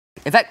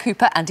Yvette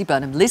Cooper, Andy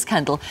Burnham, Liz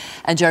Kendall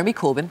and Jeremy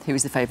Corbyn, who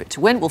is the favourite to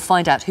win. We'll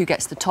find out who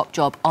gets the top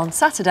job on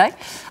Saturday.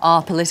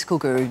 Our political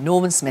guru,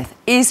 Norman Smith,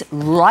 is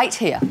right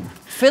here.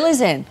 Fill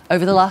us in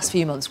over the last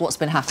few months. What's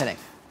been happening?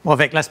 Well,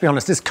 Vic, let's be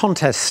honest, this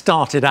contest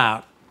started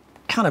out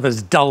kind of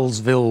as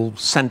Dullsville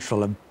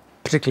Central, a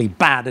particularly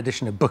bad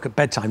edition of Book at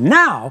Bedtime.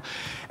 Now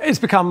it's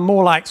become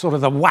more like sort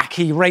of the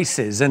wacky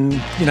races, and,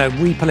 you know,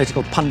 we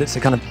political pundits are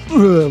kind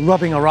of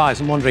rubbing our eyes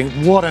and wondering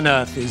what on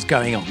earth is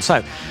going on.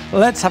 So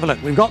let's have a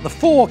look. We've got the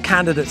 4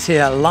 candidates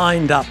here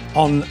lined up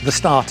on the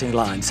starting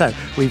line. So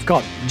we've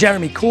got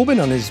Jeremy Corbyn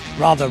on his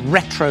rather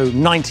retro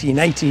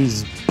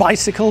 1980s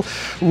bicycle.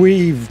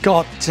 We've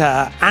got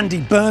Andy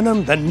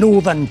Burnham, the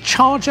Northern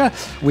Charger.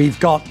 We've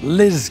got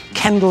Liz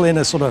Kendall in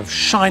a sort of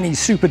shiny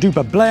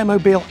super-duper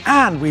Blairmobile.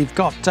 And we've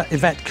got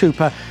Yvette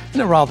Cooper in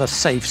a rather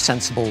safe,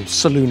 sensible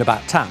saloon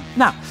about town.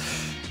 Now,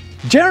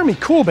 Jeremy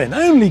Corbyn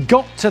only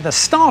got to the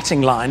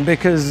starting line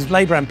because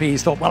Labour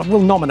MPs thought, well, we'll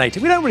nominate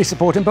him. We don't really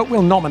support him, but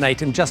we'll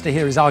nominate him just to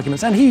hear his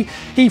arguments. And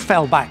he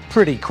fell back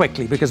pretty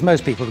quickly because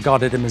most people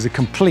regarded him as a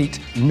complete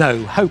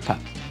no-hoper.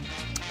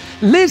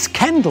 Liz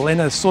Kendall,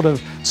 in a sort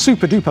of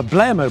super-duper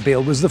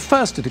Blairmobile, was the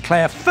first to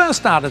declare,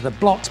 first out of the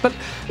blocks, but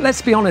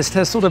let's be honest,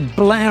 her sort of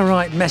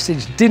Blairite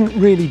message didn't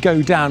really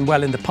go down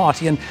well in the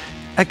party, and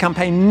her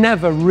campaign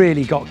never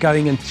really got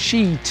going, and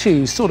she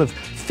too sort of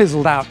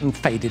fizzled out and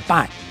faded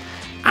back.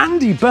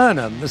 Andy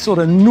Burnham, the sort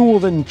of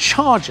Northern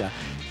Charger,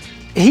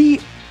 he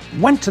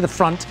went to the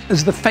front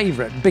as the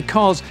favourite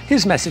because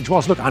his message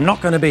was, look, I'm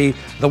not going to be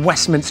the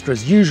Westminster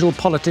as usual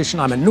politician,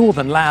 I'm a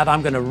Northern lad,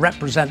 I'm going to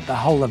represent the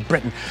whole of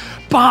Britain.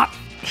 But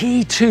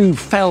he too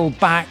fell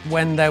back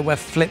when there were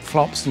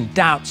flip-flops and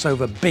doubts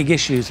over big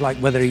issues like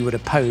whether he would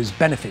oppose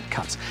benefit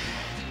cuts.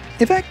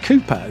 Yvette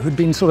Cooper, who'd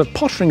been sort of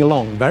pottering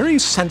along very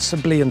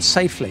sensibly and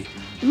safely,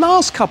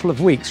 last couple of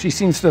weeks she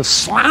seems to have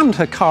slammed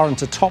her car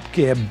into top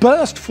gear,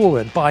 burst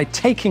forward by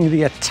taking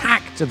the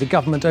attack to the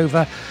government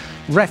over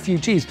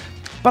refugees.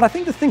 But I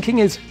think the thinking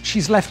is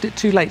she's left it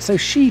too late, so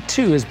she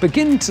too is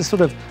beginning to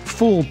sort of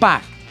fall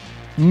back.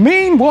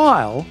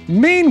 Meanwhile,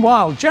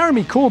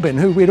 Jeremy Corbyn,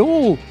 who we'd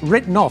all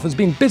written off, has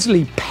been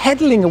busily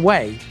pedalling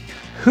away,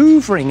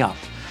 hoovering up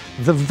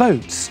the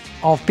votes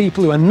of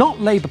people who are not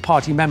Labour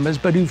Party members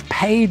but who've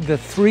paid the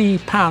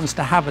 £3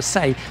 to have a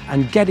say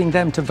and getting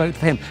them to vote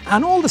for him.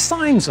 And all the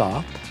signs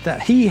are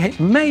that he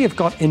may have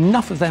got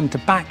enough of them to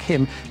back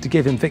him to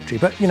give him victory.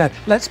 But, you know,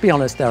 let's be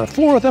honest, there are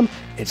 4 of them.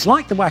 It's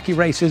like the wacky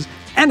races.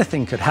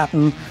 Anything could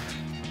happen.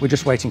 We're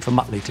just waiting for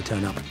Muttley to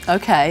turn up.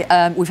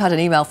 OK, we've had an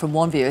email from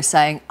one viewer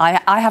saying,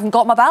 I haven't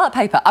got my ballot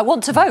paper. I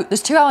want to vote.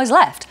 There's 2 hours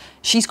left.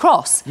 She's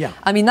cross. Yeah.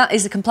 I mean, that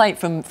is a complaint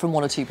from 1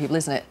 or 2 people,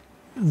 isn't it?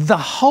 The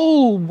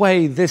whole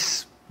way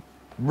this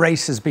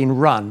race has been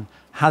run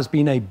has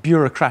been a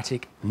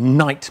bureaucratic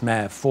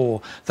nightmare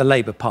for the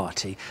Labour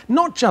Party.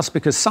 Not just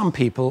because some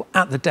people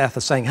at the death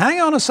are saying,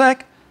 hang on a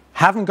sec,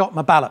 haven't got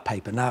my ballot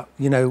paper. Now,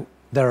 you know,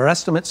 there are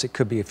estimates, it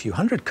could be a few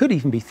hundred, could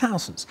even be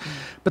thousands.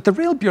 But the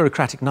real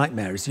bureaucratic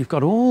nightmare is you've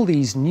got all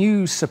these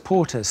new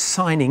supporters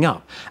signing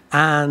up,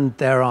 and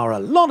there are a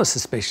lot of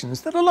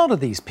suspicions that a lot of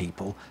these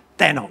people,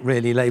 they're not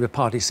really Labour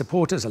Party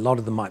supporters. A lot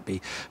of them might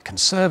be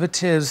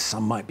Conservatives,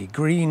 some might be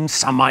Greens,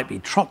 some might be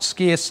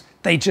Trotskyists.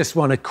 They just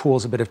want to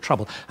cause a bit of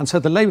trouble. And so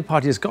the Labour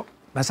Party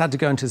has had to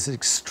go into this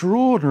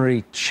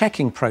extraordinary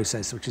checking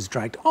process which has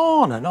dragged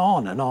on and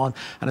on and on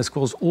and has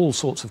caused all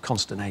sorts of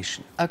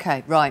consternation.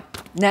 OK, right.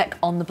 Neck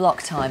on the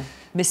block time.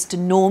 Mr.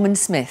 Norman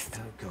Smith.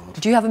 Oh, God.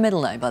 Do you have a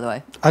middle name, by the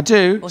way? I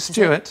do. What's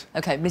Stuart.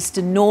 OK,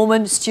 Mr.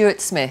 Norman Stuart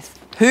Smith.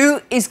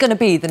 Who is going to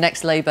be the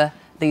next Labour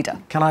leader?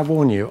 Can I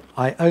warn you,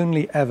 I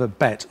only ever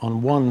bet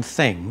on one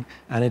thing,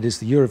 and it is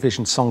the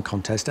Eurovision Song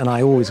Contest, and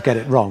I always get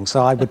it wrong,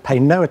 so I would pay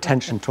no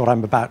attention to what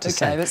I'm about to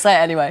say. OK, but say it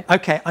anyway.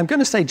 OK, I'm going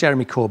to say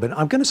Jeremy Corbyn.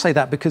 I'm going to say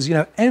that because, you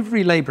know,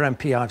 every Labour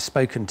MP I've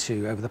spoken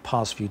to over the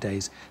past few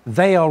days,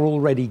 they are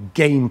already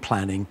game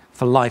planning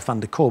for life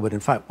under Corbyn. In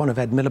fact, one of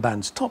Ed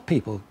Miliband's top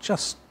people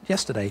just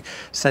yesterday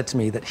said to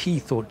me that he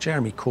thought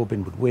Jeremy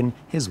Corbyn would win,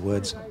 his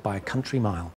words, by a country mile.